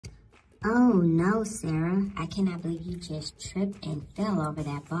Oh no, Sarah. I cannot believe you just tripped and fell over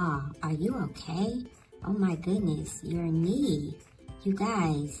that ball. Are you okay? Oh my goodness, your knee. You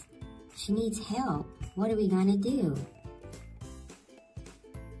guys, she needs help. What are we gonna do?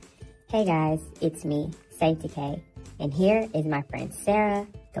 Hey guys, it's me, SafetyKay, and here is my friend Sarah,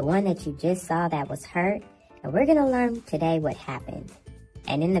 the one that you just saw that was hurt, and we're gonna learn today what happened.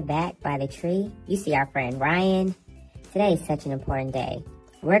 And in the back by the tree, you see our friend Ryan. Today is such an important day.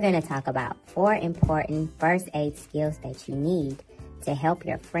 We're gonna talk about 4 important first aid skills that you need to help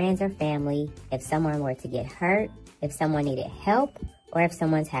your friends or family if someone were to get hurt, if someone needed help, or if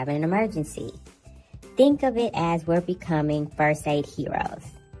someone's having an emergency. Think of it as we're becoming first aid heroes.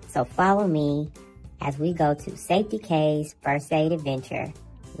 So follow me as we go to SafetyKay's first aid adventure.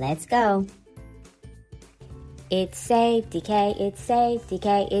 Let's go. It's SafetyKay, it's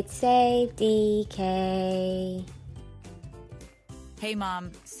SafetyKay, it's SafetyKay. Hey Mom,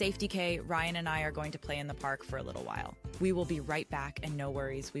 SafetyKay, Ryan and I are going to play in the park for a little while. We will be right back and no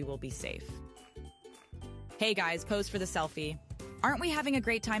worries, we will be safe. Hey guys, pose for the selfie. Aren't we having a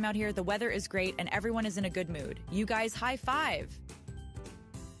great time out here? The weather is great and everyone is in a good mood. You guys high five.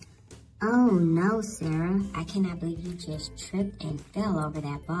 Oh no, Sarah. I cannot believe you just tripped and fell over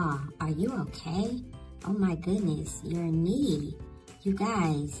that ball. Are you okay? Oh my goodness, your knee. You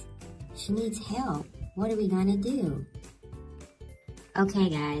guys, she needs help. What are we gonna do? Okay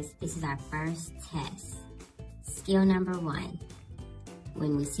guys, this is our first test. Skill number 1.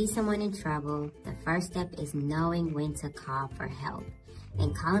 When we see someone in trouble, the first step is knowing when to call for help.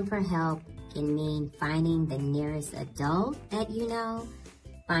 And calling for help can mean finding the nearest adult that you know,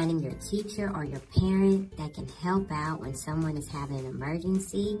 finding your teacher or your parent that can help out when someone is having an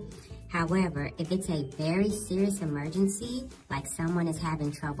emergency. However, if it's a very serious emergency, like someone is having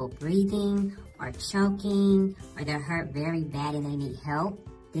trouble breathing or choking, or they're hurt very bad and they need help,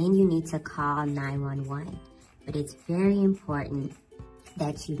 then you need to call 911. But it's very important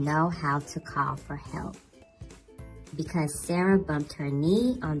that you know how to call for help. Because Sarah bumped her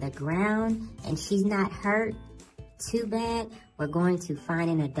knee on the ground and she's not hurt too bad, we're going to find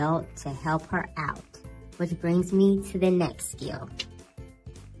an adult to help her out. Which brings me to the next skill.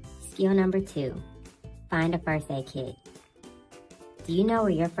 Skill number 2, find a first aid kit. Do you know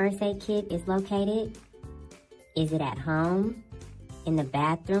where your first aid kit is located? Is it at home, in the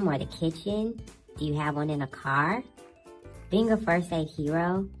bathroom or the kitchen? Do you have one in a car? Being a first aid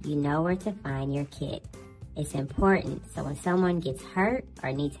hero, you know where to find your kit. It's important, so when someone gets hurt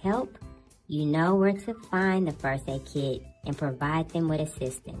or needs help, you know where to find the first aid kit and provide them with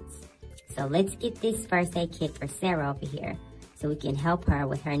assistance. So let's get this first aid kit for Sarah over here so we can help her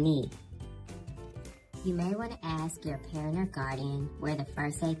with her knee. You may want to ask your parent or guardian where the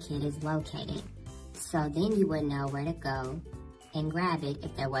first aid kit is located, so then you would know where to go and grab it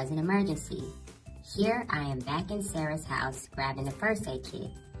if there was an emergency. Here I am back in Sarah's house grabbing the first aid kit.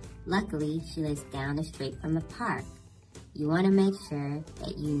 Luckily, she lives down the street from the park. You want to make sure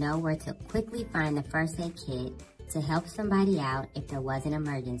that you know where to quickly find the first aid kit to help somebody out if there was an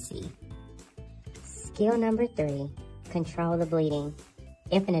emergency. Skill number 3, control the bleeding.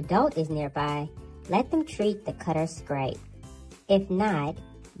 If an adult is nearby, let them treat the cut or scrape. If not,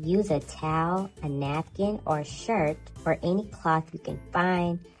 use a towel, a napkin, or a shirt, or any cloth you can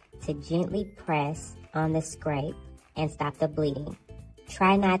find to gently press on the scrape and stop the bleeding.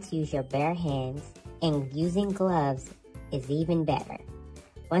 Try not to use your bare hands, and using gloves is even better.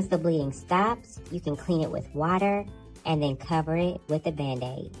 Once the bleeding stops, you can clean it with water and then cover it with a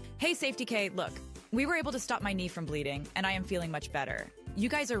Band-Aid. Hey SafetyKay, look, we were able to stop my knee from bleeding and I am feeling much better. You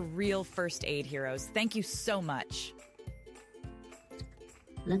guys are real first aid heroes. Thank you so much.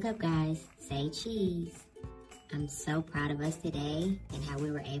 Look up guys, say cheese. I'm so proud of us today and how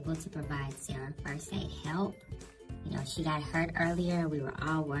we were able to provide Sarah first aid help. You know, she got hurt earlier, we were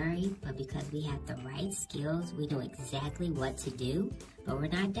all worried, but because we had the right skills, we knew exactly what to do. But we're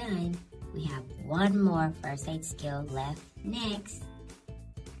not done. We have one more first aid skill left next.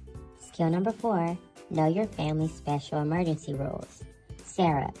 Skill number 4, know your family's special emergency rules.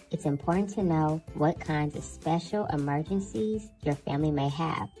 Sarah, it's important to know what kinds of special emergencies your family may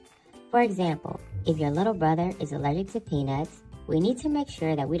have. For example, if your little brother is allergic to peanuts, we need to make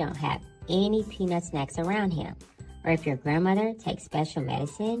sure that we don't have any peanut snacks around him. Or if your grandmother takes special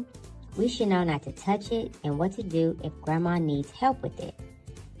medicine, we should know not to touch it and what to do if grandma needs help with it.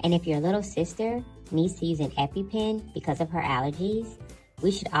 And if your little sister needs to use an EpiPen because of her allergies,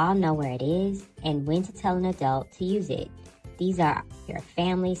 we should all know where it is and when to tell an adult to use it. These are your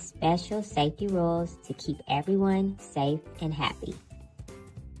family's special safety rules to keep everyone safe and happy.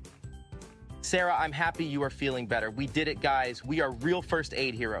 Sarah, I'm happy you are feeling better. We did it, guys. We are real first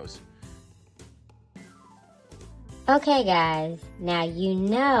aid heroes. Okay guys, now you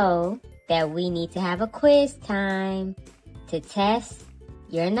know that we need to have a quiz time to test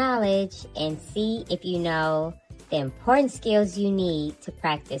your knowledge and see if you know the important skills you need to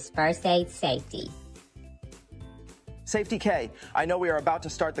practice first aid safety. SafetyKay, I know we are about to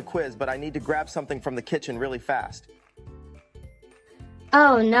start the quiz, but I need to grab something from the kitchen really fast.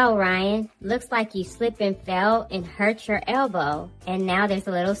 Oh no, Ryan. Looks like you slipped and fell and hurt your elbow, and now there's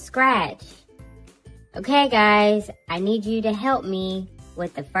a little scratch. Okay guys, I need you to help me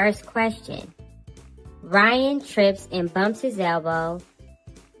with the first question. Ryan trips and bumps his elbow,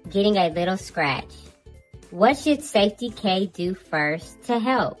 getting a little scratch. What should SafetyKay do first to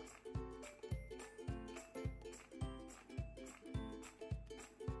help?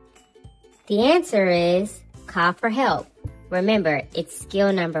 The answer is call for help. Remember, it's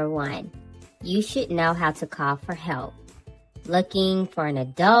skill number 1. You should know how to call for help. Looking for an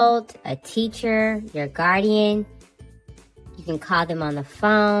adult, a teacher, your guardian. You can call them on the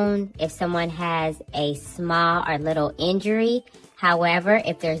phone if someone has a small or little injury. However,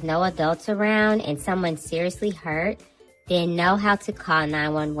 if there's no adults around and someone's seriously hurt, then know how to call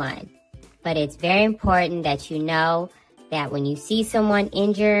 911. But it's very important that you know that when you see someone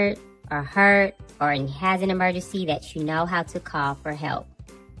injured or hurt or has an emergency, that you know how to call for help.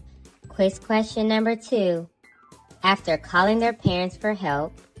 Quiz question number 2. After calling their parents for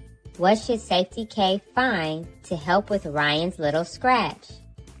help, what should SafetyKay find to help with Ryan's little scratch?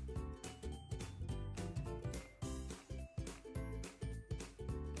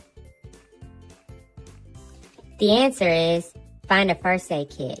 The answer is find a first aid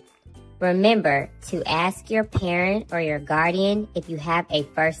kit. Remember to ask your parent or your guardian if you have a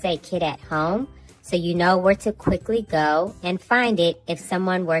first aid kit at home so you know where to quickly go and find it if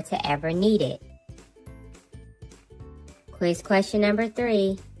someone were to ever need it. Quiz question number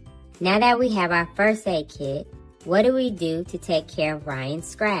 3. Now that we have our first aid kit, what do we do to take care of Ryan's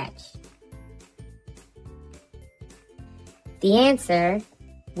scratch? The answer,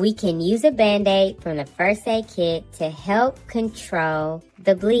 we can use a Band-Aid from the first aid kit to help control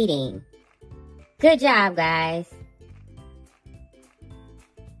the bleeding. Good job, guys.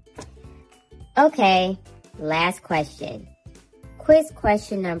 Okay, last question. Quiz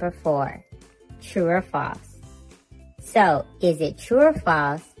question number 4. True or false? So, is it true or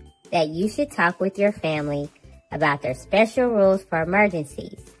false that you should talk with your family about their special rules for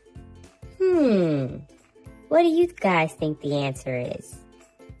emergencies? What do you guys think the answer is?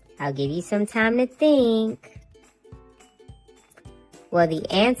 I'll give you some time to think. Well, the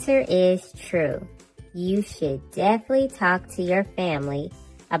answer is true. You should definitely talk to your family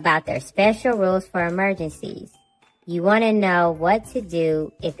about their special rules for emergencies. You want to know what to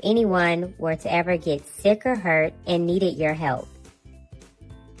do if anyone were to ever get sick or hurt and needed your help.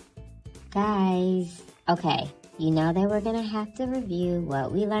 Guys, okay, you know that we're going to have to review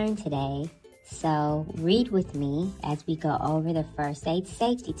what we learned today. So read with me as we go over the first aid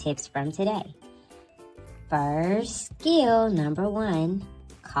safety tips from today. First skill, number 1,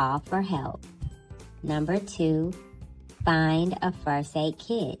 call for help. Number 2, find a first aid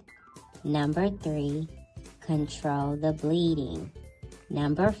kit. Number 3, control the bleeding.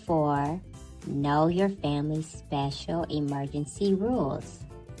 Number 4, know your family's special emergency rules.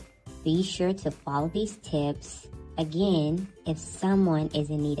 Be sure to follow these tips. Again, if someone is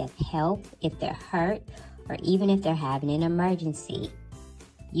in need of help, if they're hurt, or even if they're having an emergency,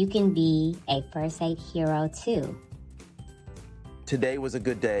 you can be a first aid hero too. Today was a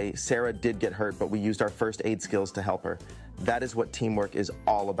good day. Sarah did get hurt, but we used our first aid skills to help her. That is what teamwork is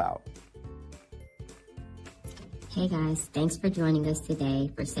all about. Hey guys, thanks for joining us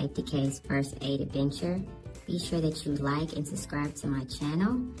today for SafetyKay's First Aid Adventure. Be sure that you like and subscribe to my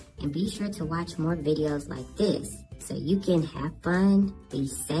channel, and be sure to watch more videos like this so you can have fun, be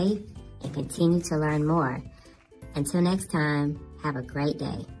safe, and continue to learn more. Until next time, have a great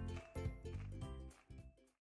day.